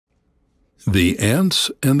The Ants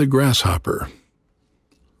and the Grasshopper.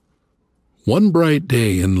 One bright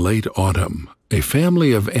day in late autumn, a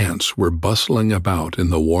family of ants were bustling about in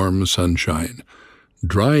the warm sunshine,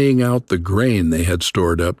 drying out the grain they had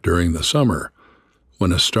stored up during the summer,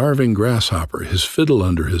 when a starving grasshopper, his fiddle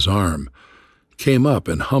under his arm, came up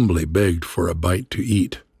and humbly begged for a bite to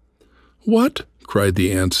eat. "What?" cried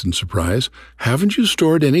the ants in surprise. "Haven't you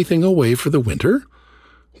stored anything away for the winter?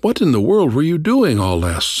 What in the world were you doing all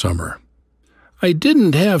last summer?" "I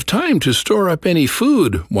didn't have time to store up any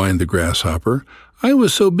food," whined the grasshopper. "I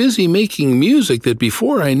was so busy making music that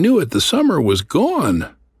before I knew it the summer was gone."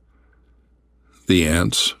 The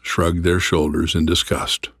ants shrugged their shoulders in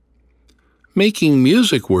disgust. "Making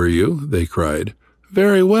music, were you?" they cried.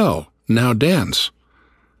 "Very well, now dance."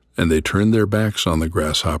 And they turned their backs on the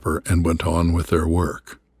grasshopper and went on with their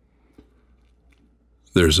work.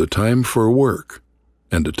 There's a time for work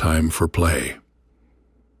and a time for play.